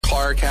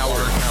Clark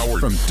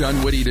Howard. From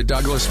Dunwoody to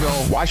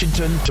Douglasville,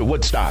 Washington to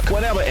Woodstock,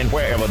 whenever and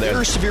wherever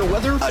there's severe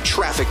weather, a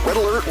traffic red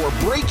alert, or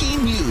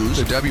breaking news,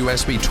 the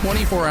WSB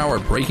 24-hour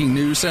breaking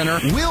news center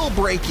will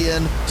break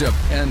in.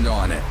 Depend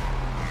on it.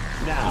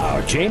 Now,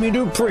 Jamie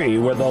Dupree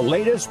with the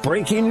latest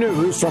breaking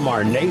news from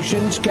our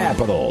nation's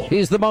capital.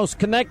 He's the most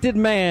connected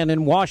man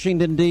in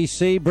Washington,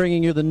 D.C.,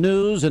 bringing you the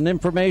news and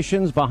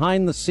information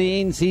behind the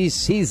scenes.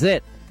 He's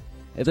it.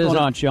 What's going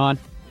on, Sean?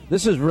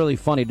 This is really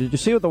funny. Did you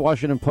see what the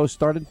Washington Post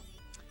started?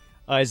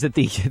 Is it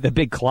the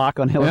big clock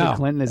on Hillary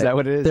Clinton? Is that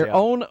what it is? Their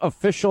own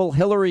official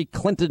Hillary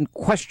Clinton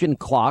question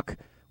clock,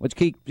 which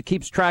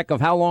keeps track of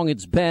how long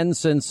it's been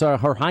since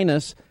Her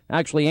Highness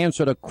actually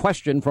answered a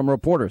question from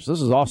reporters.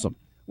 This is awesome.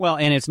 Well,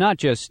 and it's not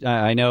just,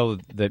 I know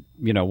that,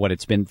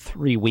 it's been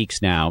 3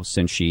 weeks now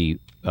since she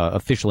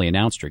officially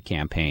announced her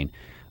campaign.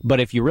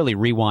 But if you really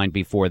rewind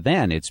before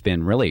then, it's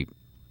been really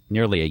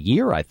nearly a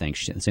year, I think,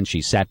 since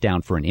she sat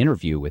down for an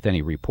interview with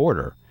any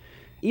reporter.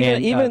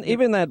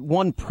 Even that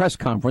one press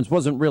conference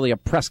wasn't really a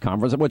press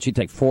conference. Would she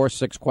take 4 or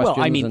 6 questions?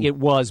 Well, I mean, it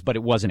was, but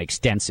it wasn't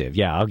extensive.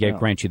 Yeah, I'll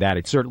grant you that.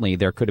 It certainly,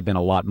 there could have been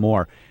a lot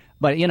more.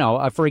 But,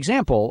 for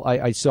example,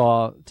 I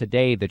saw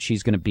today that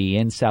she's going to be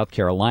in South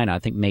Carolina. I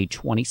think May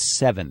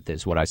 27th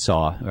is what I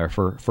saw,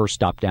 her first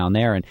stop down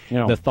there. And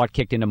the thought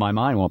kicked into my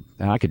mind, well,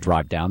 I could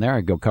drive down there.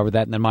 I'd go cover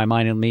that. And then my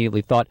mind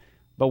immediately thought,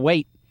 but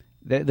wait,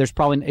 it's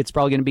probably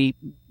going to be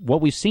what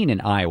we've seen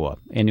in Iowa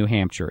and New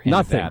Hampshire and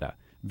Nevada.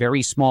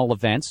 Very small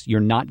events. You're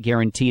not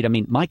guaranteed. I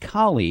mean, my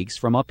colleagues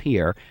from up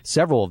here,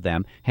 several of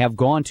them, have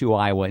gone to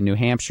Iowa and New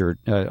Hampshire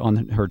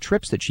on her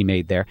trips that she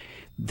made there.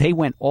 They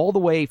went all the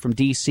way from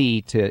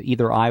D.C. to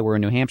either Iowa or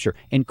New Hampshire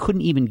and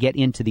couldn't even get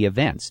into the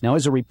events. Now,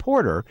 as a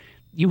reporter,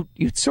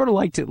 you'd sort of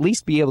like to at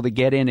least be able to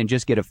get in and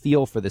just get a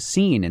feel for the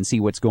scene and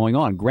see what's going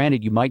on.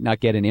 Granted, you might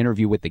not get an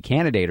interview with the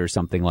candidate or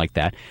something like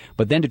that,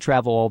 but then to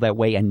travel all that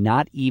way and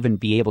not even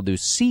be able to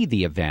see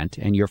the event,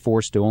 and you're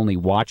forced to only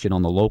watch it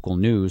on the local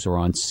news or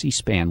on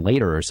C-SPAN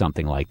later or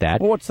something like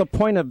that. Well, what's the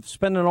point of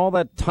spending all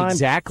that time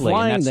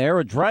flying there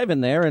or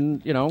driving there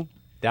and,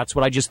 That's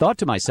what I just thought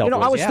to myself.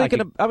 I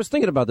was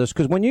thinking about this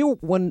because when you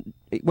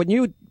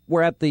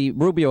were at the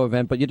Rubio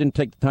event, but you didn't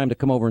take the time to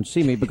come over and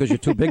see me because you're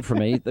too big for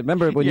me.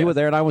 Remember when you were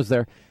there and I was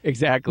there?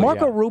 Exactly.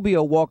 Marco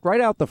Rubio walked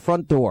right out the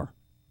front door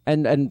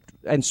and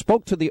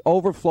spoke to the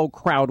overflow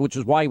crowd, which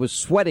is why he was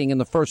sweating in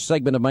the first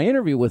segment of my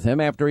interview with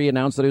him after he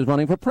announced that he was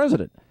running for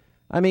president.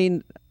 I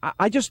mean,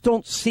 I just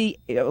don't see,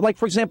 like,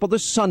 for example,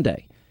 this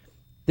Sunday,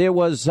 there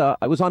was,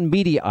 I was on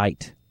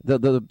Mediaite.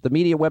 The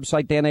media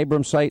website, Dan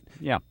Abrams' site.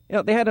 Yeah.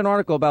 They had an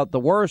article about the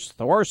worst,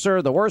 the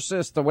worser, the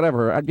worstest, or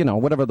whatever,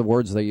 whatever the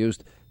words they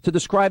used, to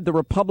describe the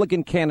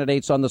Republican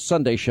candidates on the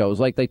Sunday shows.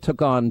 Like they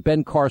took on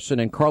Ben Carson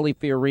and Carly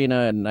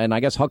Fiorina, and I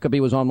guess Huckabee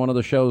was on one of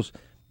the shows.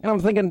 And I'm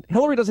thinking,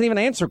 Hillary doesn't even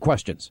answer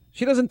questions.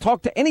 She doesn't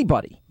talk to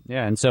anybody.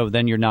 Yeah, and so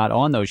then you're not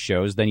on those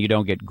shows. Then you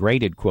don't get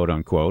graded, quote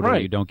unquote, right.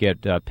 Or you don't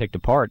get picked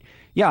apart.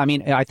 Yeah, I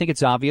mean, I think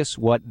it's obvious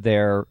what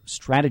their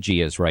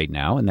strategy is right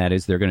now, and that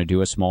is they're going to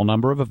do a small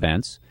number of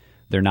events.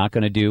 They're not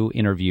going to do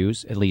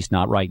interviews, at least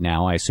not right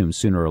now. I assume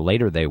sooner or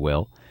later they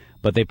will.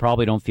 But they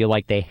probably don't feel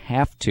like they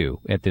have to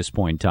at this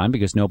point in time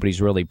because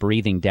nobody's really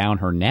breathing down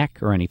her neck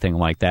or anything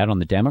like that on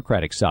the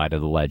Democratic side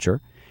of the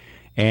ledger.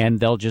 And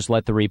they'll just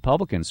let the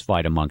Republicans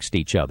fight amongst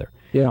each other.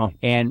 Yeah.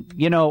 And,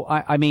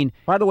 I mean...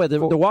 By the way,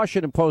 the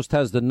Washington Post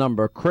has the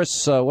number.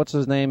 Chris, what's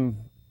his name?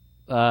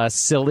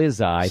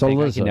 Cillizza, I think.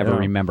 I can never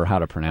remember how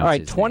to pronounce it. All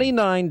right,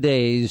 29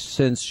 days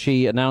since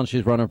she announced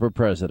she's running for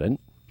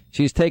president.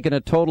 She's taken a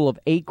total of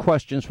 8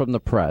 questions from the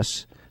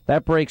press.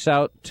 That breaks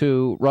out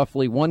to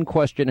roughly 1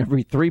 question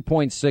every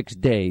 3.6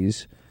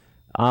 days.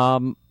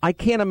 I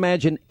can't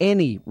imagine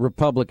any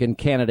Republican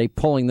candidate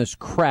pulling this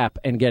crap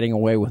and getting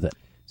away with it.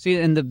 See,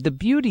 and the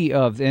beauty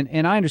of,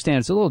 and I understand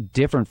it's a little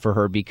different for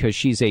her because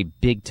she's a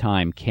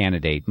big-time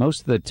candidate.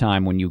 Most of the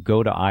time when you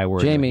go to Iowa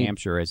or New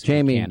Hampshire as a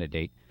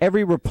candidate.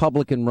 Every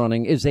Republican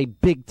running is a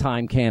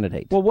big-time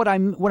candidate. Well, what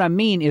I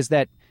mean is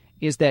that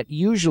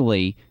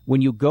usually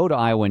when you go to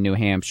Iowa and New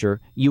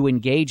Hampshire, you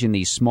engage in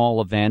these small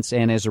events,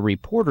 and as a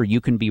reporter,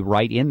 you can be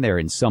right in there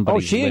in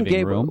somebody's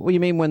living room. What do you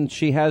mean when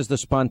she has the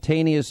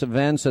spontaneous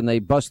events and they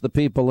bust the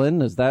people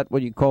in? Is that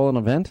what you call an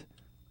event?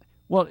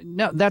 Well,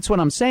 no, that's what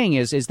I'm saying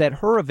is that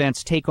her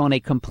events take on a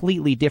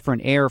completely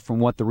different air from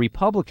what the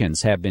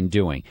Republicans have been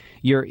doing.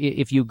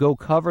 If you go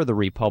cover the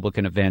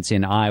Republican events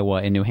in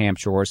Iowa and New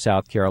Hampshire or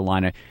South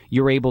Carolina,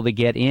 you're able to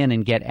get in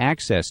and get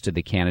access to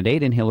the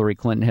candidate, and Hillary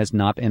Clinton has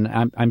not. And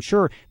I'm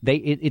sure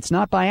it's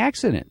not by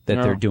accident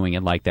that they're doing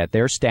it like that.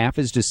 Their staff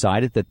has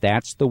decided that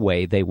that's the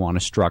way they want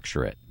to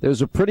structure it. There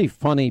was a pretty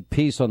funny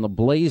piece on the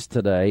Blaze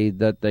today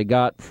that they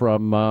got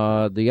from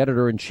the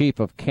editor-in-chief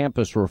of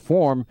Campus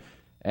Reform.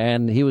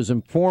 And he was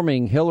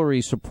informing Hillary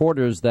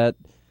supporters that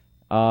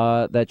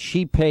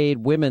she paid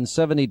women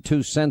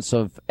 72 cents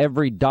of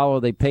every dollar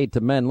they paid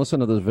to men.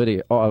 Listen to this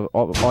video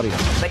audio.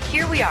 But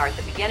here we are at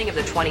the beginning of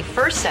the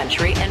 21st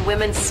century, and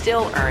women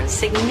still earn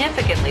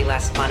significantly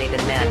less money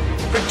than men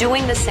for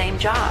doing the same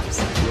jobs.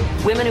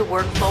 Women who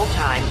work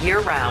full-time,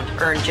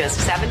 year-round, earn just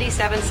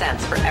 77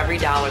 cents for every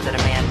dollar that a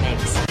man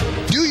makes.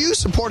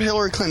 support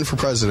Hillary Clinton for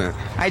president?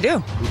 I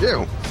do. You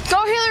do?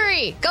 Go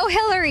Hillary! Go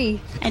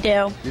Hillary! I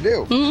do. You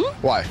do?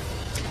 Mm-hmm. Why?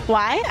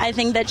 Why? I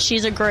think that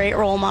she's a great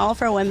role model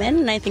for women,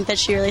 and I think that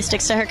she really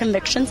sticks to her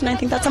convictions, and I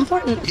think that's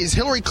important. Is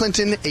Hillary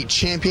Clinton a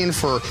champion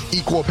for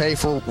equal pay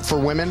for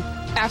women?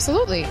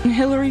 Absolutely.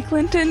 Hillary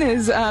Clinton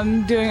is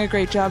doing a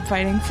great job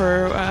fighting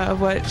for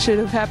what should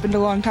have happened a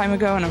long time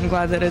ago, and I'm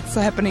glad that it's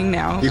happening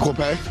now. Equal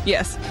pay?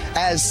 Yes.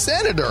 As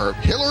senator,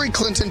 Hillary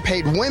Clinton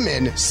paid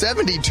women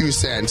 72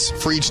 cents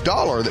for each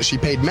dollar that she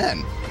paid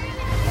men.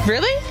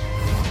 Really?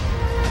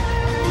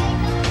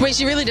 Wait,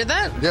 she really did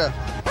that? Yeah.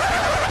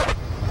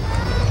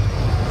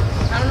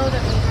 I don't know what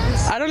that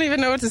means. I don't even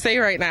know what to say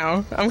right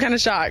now. I'm kind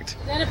of shocked.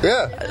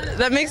 Yeah.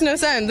 That makes no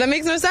sense. That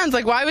makes no sense.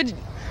 Like, why would...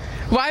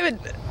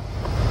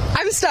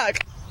 I'm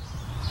stuck.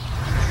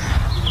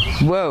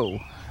 Whoa.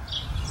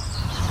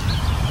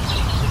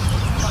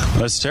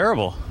 That's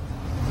terrible.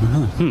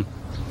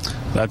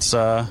 That's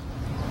I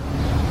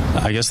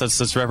guess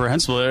that's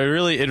reprehensible.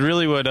 It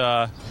really would.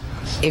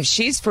 If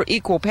she's for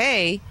equal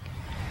pay,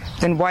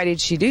 then why did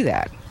she do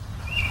that?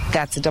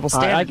 That's a double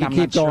standard. I can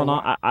keep going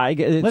on.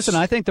 Listen,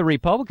 I think the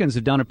Republicans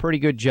have done a pretty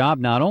good job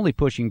not only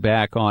pushing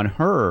back on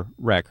her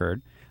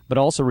record, but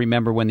also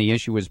remember when the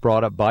issue was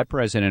brought up by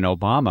President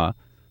Obama,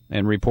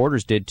 and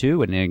reporters did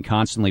too, and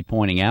constantly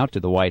pointing out to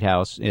the White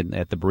House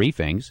at the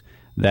briefings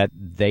that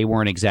they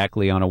weren't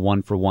exactly on a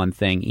one-for-one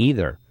thing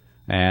either.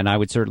 And I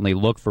would certainly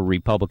look for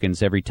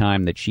Republicans every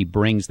time that she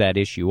brings that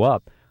issue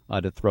up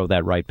to throw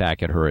that right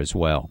back at her as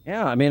well.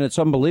 Yeah, I mean, it's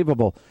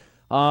unbelievable.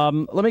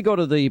 Let me go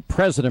to the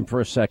president for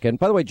a second.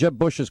 By the way, Jeb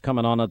Bush is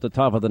coming on at the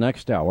top of the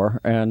next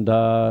hour. And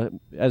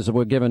as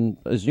we're given,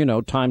 as you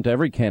know, time to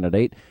every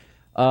candidate,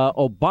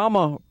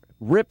 Obama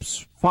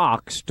rips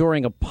Fox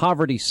during a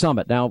poverty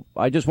summit. Now,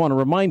 I just want to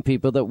remind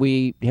people that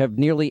we have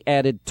nearly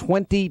added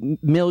 20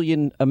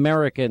 million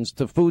Americans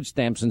to food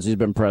stamps since he's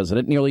been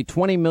president, nearly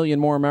 20 million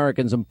more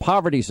Americans in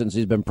poverty since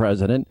he's been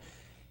president.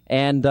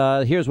 And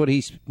here's what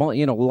he's,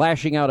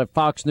 lashing out at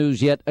Fox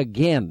News yet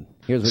again.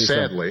 Here's what he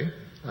said. Sadly,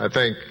 I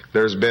think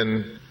there's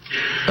been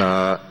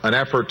an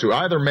effort to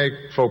either make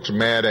folks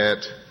mad at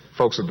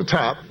folks at the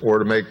top or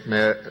to make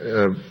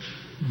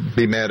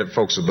be mad at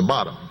folks at the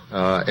bottom.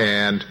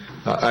 And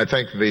I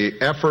think the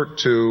effort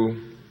to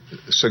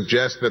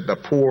suggest that the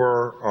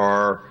poor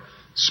are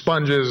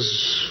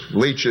sponges,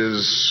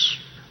 leeches,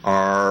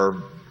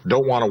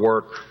 don't want to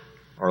work,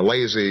 are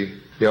lazy,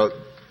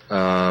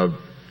 are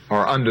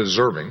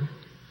undeserving,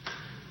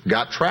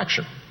 got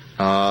traction.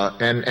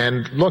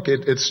 And look,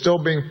 it's still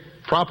being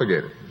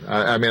propagated.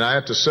 I mean, I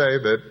have to say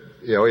that,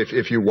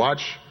 if you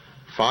watch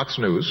Fox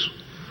News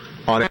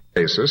on a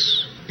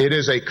basis, it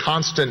is a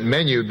constant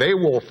menu. They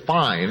will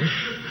find,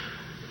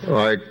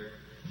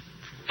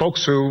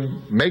 folks who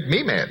make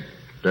me mad.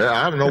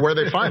 I don't know where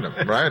they find them,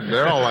 right?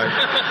 They're all like,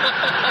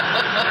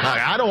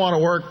 I don't want to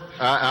work.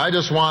 I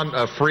just want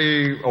a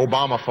free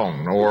Obama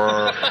phone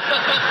or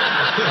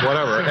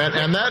whatever.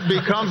 And that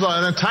becomes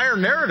an entire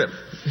narrative,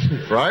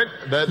 right?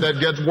 That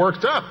gets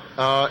worked up.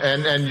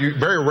 And you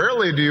very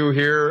rarely do you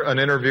hear an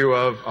interview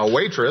of a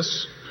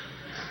waitress,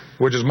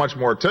 which is much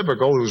more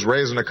typical, who's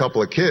raising a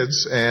couple of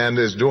kids and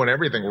is doing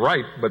everything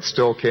right, but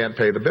still can't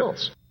pay the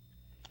bills.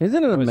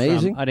 Isn't it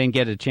amazing? I didn't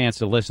get a chance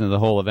to listen to the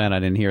whole event. I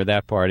didn't hear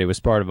that part. It was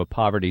part of a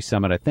poverty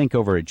summit, I think,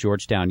 over at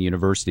Georgetown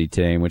University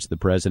today, in which the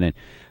president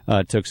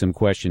took some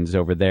questions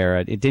over there.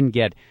 I don't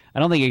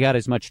think it got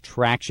as much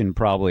traction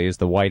probably as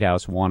the White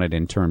House wanted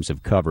in terms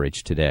of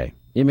coverage today.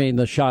 You mean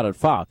the shot at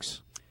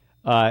Fox?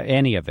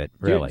 Any of it,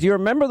 really. Do you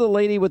remember the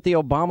lady with the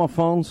Obama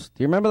phones?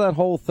 Do you remember that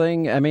whole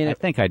thing? I mean, I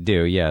think I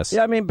do, yes.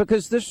 Yeah, I mean,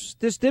 because this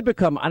did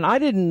become, and I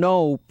didn't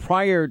know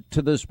prior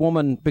to this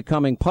woman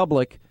becoming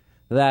public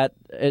that,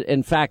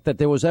 in fact, that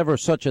there was ever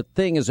such a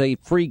thing as a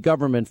free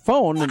government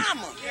phone. And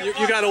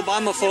you got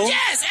Obama phone?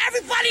 Yes,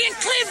 everybody in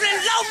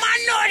Cleveland, low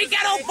minority,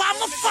 got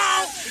Obama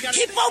phone.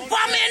 Keep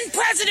Obama in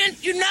president,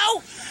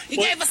 He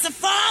gave us a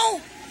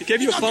phone. He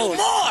gave you a phone?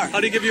 More. How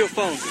did he give you a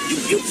phone?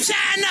 You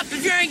sign up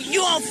if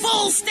you on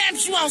food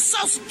stamps, you on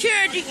Social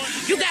Security,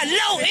 you got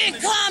low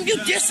income, you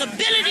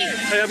disability.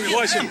 Hey, I have a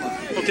question.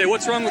 Okay,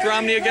 what's wrong with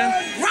Romney again?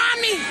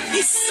 Romney,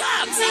 he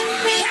sucks.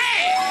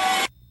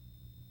 Hey.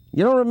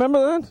 You don't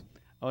remember that?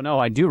 Oh, no,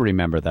 I do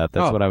remember that.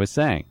 That's what I was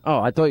saying.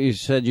 Oh, I thought you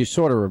said you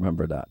sort of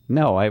remember that.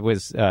 No, I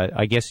was.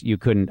 I guess you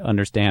couldn't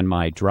understand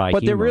my dry humor.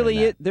 But there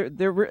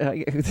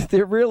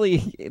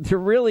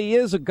really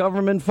is a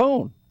government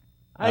phone.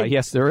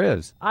 Yes, there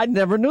is. I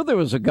never knew there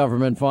was a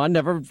government phone.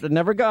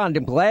 Never gone.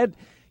 I'm glad.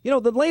 The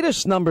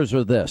latest numbers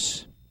are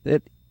this: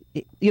 that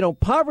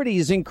poverty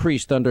has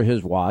increased under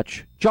his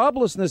watch.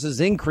 Joblessness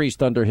has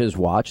increased under his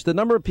watch. The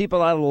number of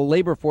people out of the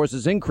labor force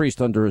has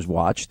increased under his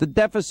watch. The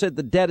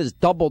debt has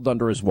doubled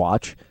under his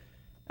watch.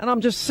 And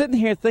I'm just sitting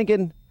here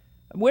thinking,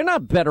 we're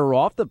not better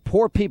off. The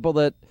poor people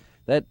that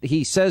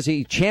he says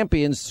he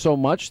champions so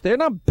much, they're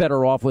not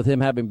better off with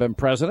him having been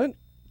president.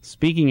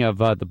 Speaking of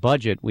the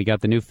budget, we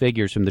got the new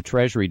figures from the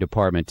Treasury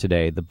Department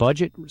today. The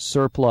budget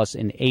surplus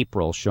in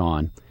April,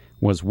 Sean,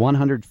 was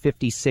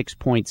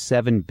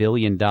 $156.7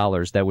 billion.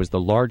 That was the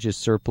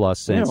largest surplus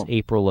since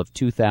April of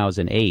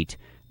 2008.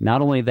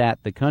 Not only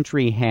that, the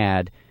country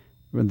had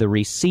the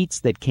receipts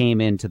that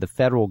came into the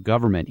federal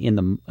government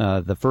in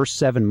the first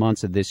 7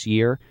 months of this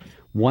year,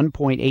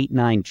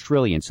 $1.89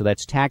 trillion. So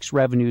that's tax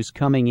revenues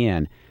coming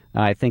in.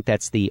 I think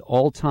that's the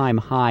all-time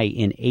high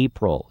in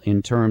April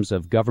in terms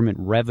of government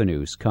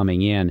revenues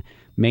coming in.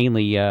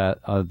 Mainly,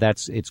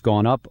 it's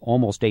gone up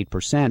almost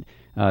 8%,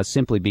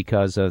 simply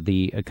because of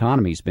the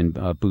economy's been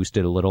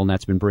boosted a little, and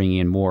that's been bringing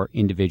in more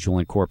individual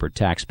and corporate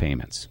tax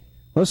payments.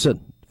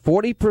 Listen,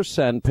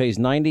 40% pays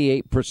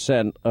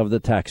 98% of the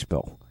tax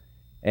bill,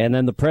 and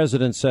then the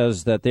president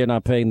says that they're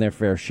not paying their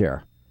fair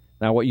share.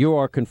 Now, what you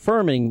are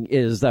confirming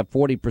is that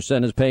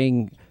 40% is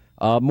paying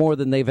more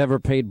than they've ever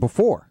paid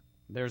before.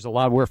 There's a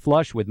lot. We're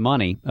flush with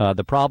money.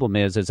 The problem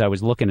is, as I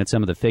was looking at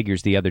some of the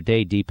figures the other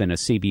day deep in a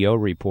CBO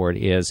report,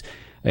 is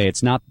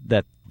it's not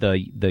that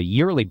the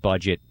yearly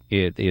budget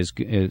is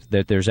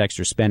that there's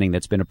extra spending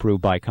that's been approved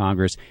by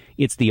Congress.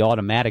 It's the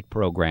automatic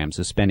programs.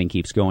 The spending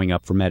keeps going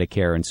up for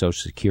Medicare and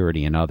Social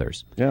Security and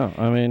others. Yeah,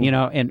 I mean,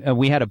 and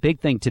we had a big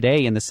thing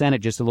today in the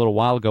Senate just a little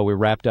while ago. We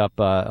wrapped up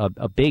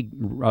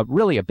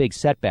really a big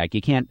setback.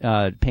 You can't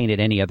paint it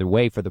any other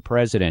way for the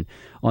president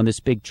on this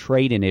big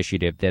trade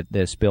initiative, that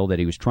this bill that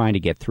he was trying to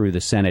get through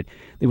the Senate.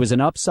 It was an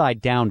upside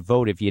down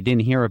vote. If you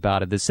didn't hear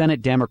about it, the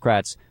Senate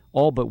Democrats,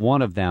 all but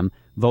one of them,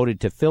 voted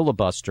to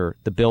filibuster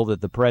the bill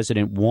that the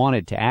president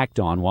wanted to act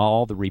on, while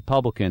all the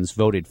Republicans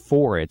voted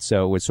for it.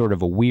 So it was sort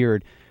of a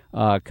weird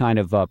kind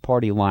of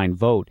party line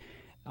vote.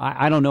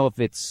 I don't know if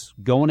it's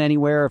going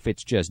anywhere, if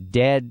it's just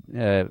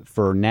dead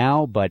for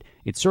now, but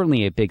it's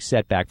certainly a big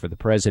setback for the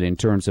president in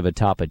terms of a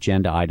top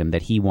agenda item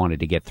that he wanted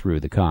to get through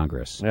the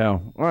Congress. Yeah.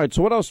 All right,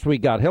 so what else do we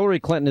got? Hillary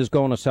Clinton is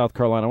going to South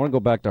Carolina. I want to go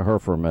back to her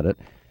for a minute.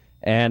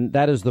 And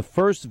that is the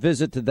first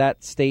visit to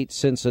that state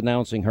since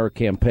announcing her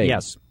campaign.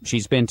 Yes,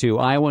 she's been to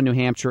Iowa, New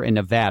Hampshire, and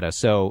Nevada.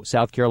 So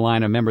South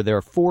Carolina, remember, there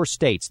are 4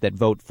 states that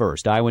vote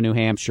first. Iowa, New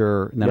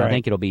Hampshire, and then right. I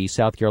think it'll be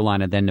South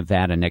Carolina, then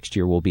Nevada next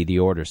year will be the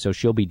order. So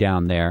she'll be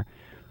down there.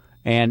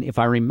 And if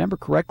I remember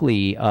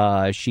correctly,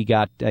 she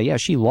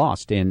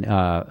lost in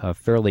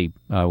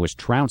was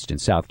trounced in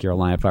South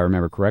Carolina, if I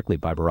remember correctly,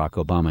 by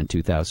Barack Obama in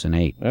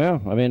 2008. Yeah,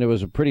 I mean, it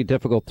was a pretty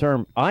difficult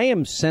term. I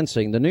am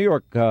sensing the New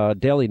York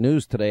Daily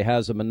News today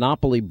has a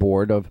monopoly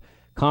board of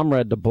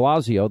Comrade de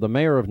Blasio, the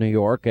mayor of New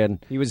York,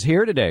 and he was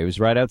here today. He was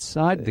right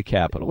outside the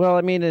Capitol. Well,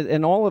 I mean,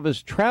 in all of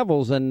his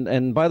travels,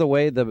 and by the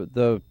way,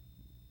 the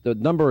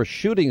number of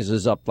shootings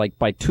is up like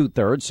by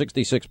 2/3,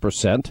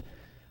 66%.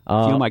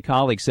 A few of my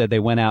colleagues said they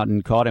went out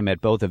and caught him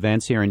at both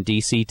events here in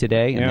D.C.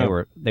 today,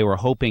 and they were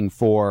hoping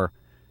for,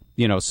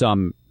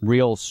 some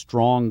real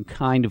strong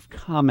kind of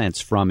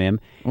comments from him,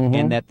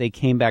 and that they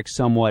came back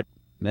somewhat,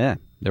 there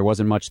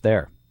wasn't much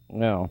there.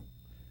 No.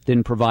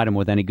 Didn't provide him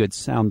with any good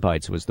sound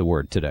bites was the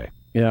word today.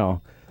 Yeah.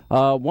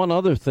 One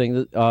other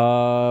thing,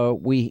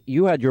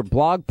 you had your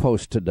blog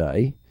post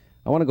today.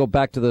 I want to go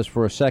back to this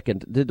for a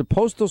second. Did the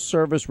Postal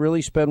Service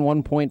really spend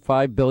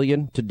 $1.5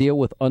 billion to deal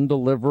with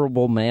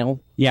undeliverable mail?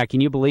 Yeah,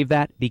 can you believe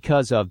that?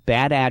 Because of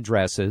bad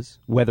addresses,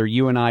 whether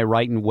you and I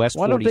write in West 47th.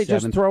 Why don't they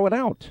just throw it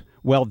out?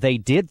 Well, they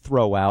did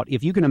throw out,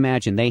 if you can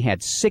imagine, they had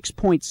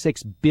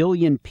 6.6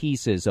 billion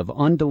pieces of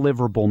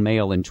undeliverable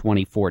mail in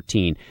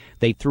 2014.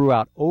 They threw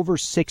out over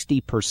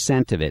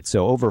 60% of it,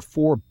 so over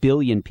 4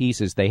 billion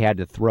pieces they had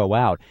to throw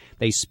out.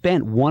 They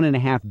spent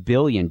 $1.5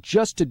 billion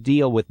just to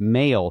deal with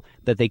mail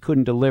that they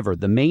couldn't deliver.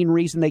 The main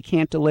reason they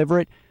can't deliver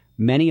it,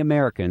 many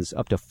Americans,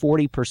 up to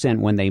 40%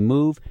 when they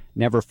move,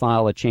 never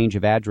file a change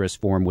of address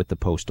form with the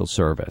Postal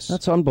Service.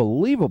 That's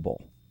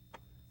unbelievable.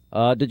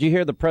 Did you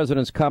hear the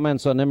president's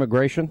comments on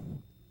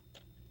immigration?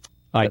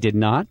 I did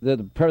not.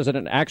 The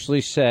president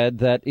actually said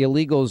that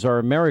illegals are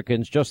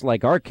Americans just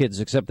like our kids,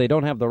 except they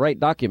don't have the right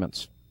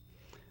documents.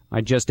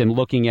 I just am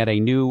looking at a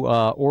new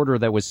order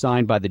that was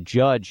signed by the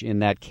judge in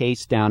that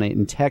case down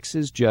in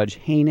Texas, Judge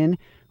Hanen,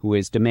 who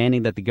is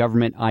demanding that the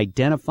government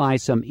identify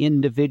some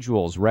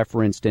individuals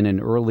referenced in an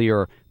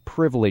earlier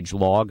privilege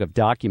log of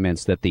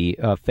documents that the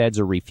feds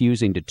are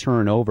refusing to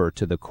turn over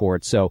to the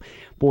court. So,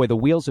 boy, the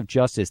wheels of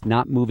justice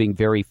not moving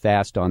very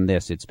fast on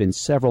this. It's been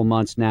several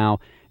months now,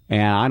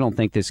 and I don't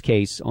think this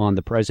case on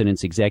the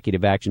president's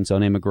executive actions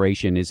on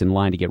immigration is in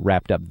line to get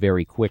wrapped up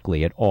very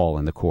quickly at all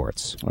in the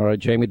courts. All right,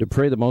 Jamie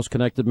Dupree, the most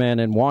connected man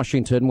in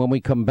Washington. When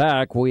we come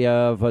back, we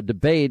have a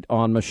debate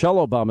on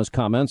Michelle Obama's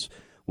comments.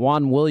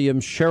 Juan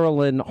Williams,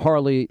 Sherilyn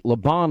Harley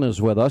Laban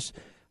is with us.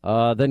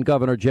 Then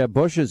Governor Jeb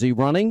Bush, is he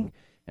running?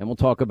 And we'll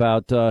talk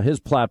about his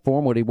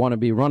platform, what he want to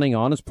be running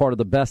on as part of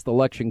the best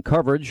election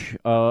coverage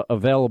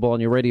available on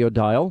your radio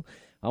dial.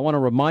 I want to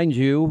remind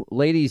you,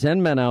 ladies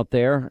and men out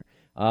there,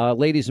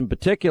 ladies in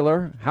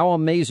particular, how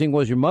amazing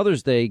was your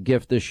Mother's Day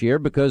gift this year?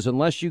 Because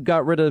unless you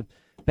got rid of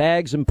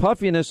bags and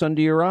puffiness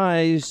under your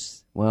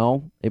eyes,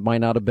 well, it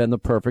might not have been the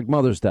perfect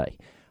Mother's Day.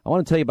 I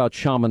want to tell you about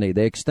Chamonix.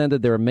 They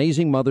extended their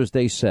amazing Mother's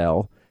Day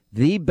sale,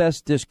 the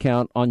best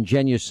discount on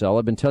Genucel.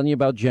 I've been telling you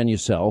about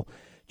Genucel.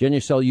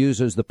 Genucel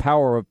uses the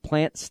power of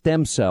plant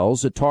stem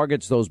cells. It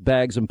targets those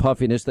bags and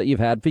puffiness that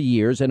you've had for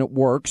years, and it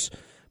works.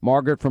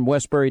 Margaret from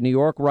Westbury, New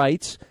York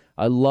writes,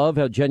 I love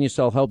how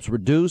Genucel helps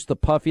reduce the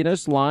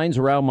puffiness lines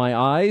around my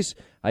eyes.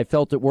 I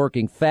felt it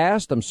working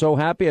fast. I'm so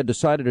happy I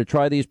decided to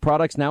try these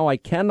products. Now I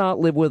cannot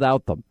live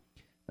without them.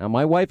 Now,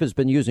 my wife has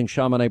been using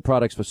Chamonix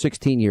products for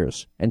 16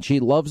 years, and she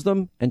loves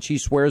them, and she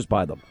swears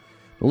by them.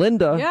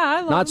 Linda,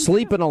 I love not them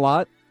sleeping a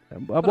lot.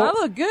 But I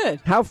look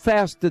good. How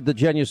fast did the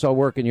Genucel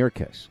work in your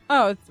case?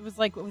 Oh, it was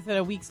like within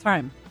a week's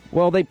time.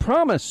 Well, they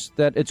promise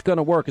that it's going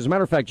to work. As a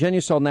matter of fact,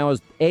 Genucel now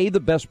is, A,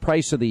 the best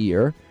price of the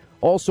year,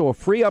 also a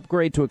free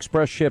upgrade to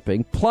express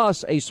shipping,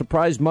 plus a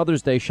surprise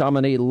Mother's Day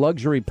Chamonix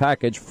luxury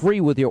package free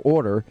with your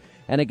order.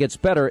 And it gets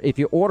better. If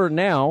you order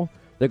now,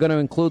 they're going to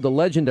include the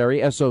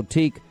legendary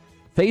Esotique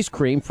face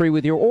cream free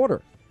with your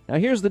order. Now,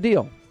 here's the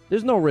deal.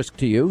 There's no risk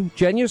to you.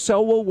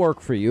 Genucel will work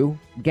for you,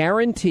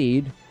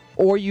 guaranteed,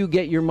 or you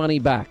get your money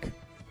back.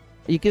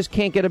 You just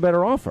can't get a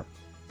better offer.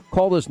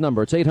 Call this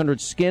number. It's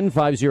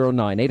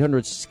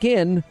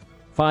 800-SKIN-509.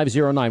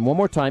 800-SKIN-509. One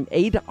more time,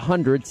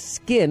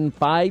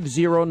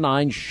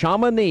 800-SKIN-509.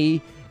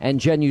 Chamonix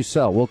and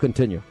Genucel. We'll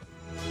continue.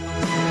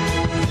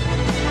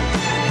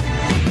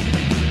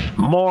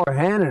 More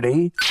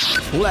Hannity,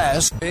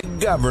 less big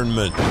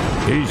government.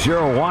 He's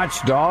your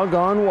watchdog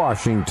on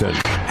Washington.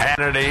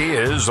 Hannity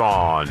is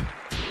on.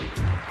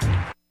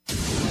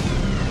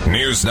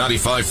 News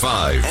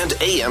 95.5 and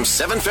AM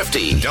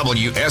 750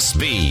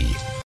 WSB.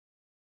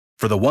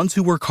 For the ones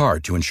who work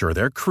hard to ensure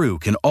their crew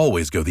can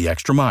always go the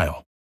extra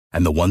mile,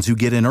 and the ones who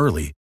get in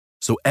early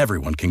so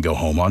everyone can go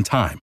home on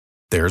time,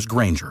 there's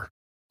Grainger,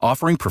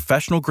 offering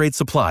professional-grade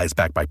supplies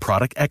backed by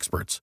product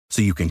experts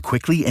so you can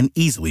quickly and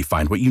easily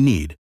find what you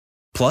need.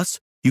 Plus,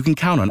 you can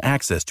count on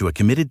access to a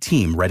committed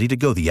team ready to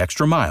go the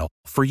extra mile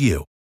for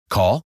you.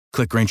 Call,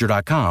 click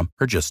Grainger.com,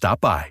 or just stop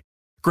by.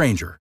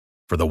 Grainger,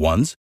 for the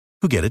ones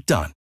who get it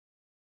done.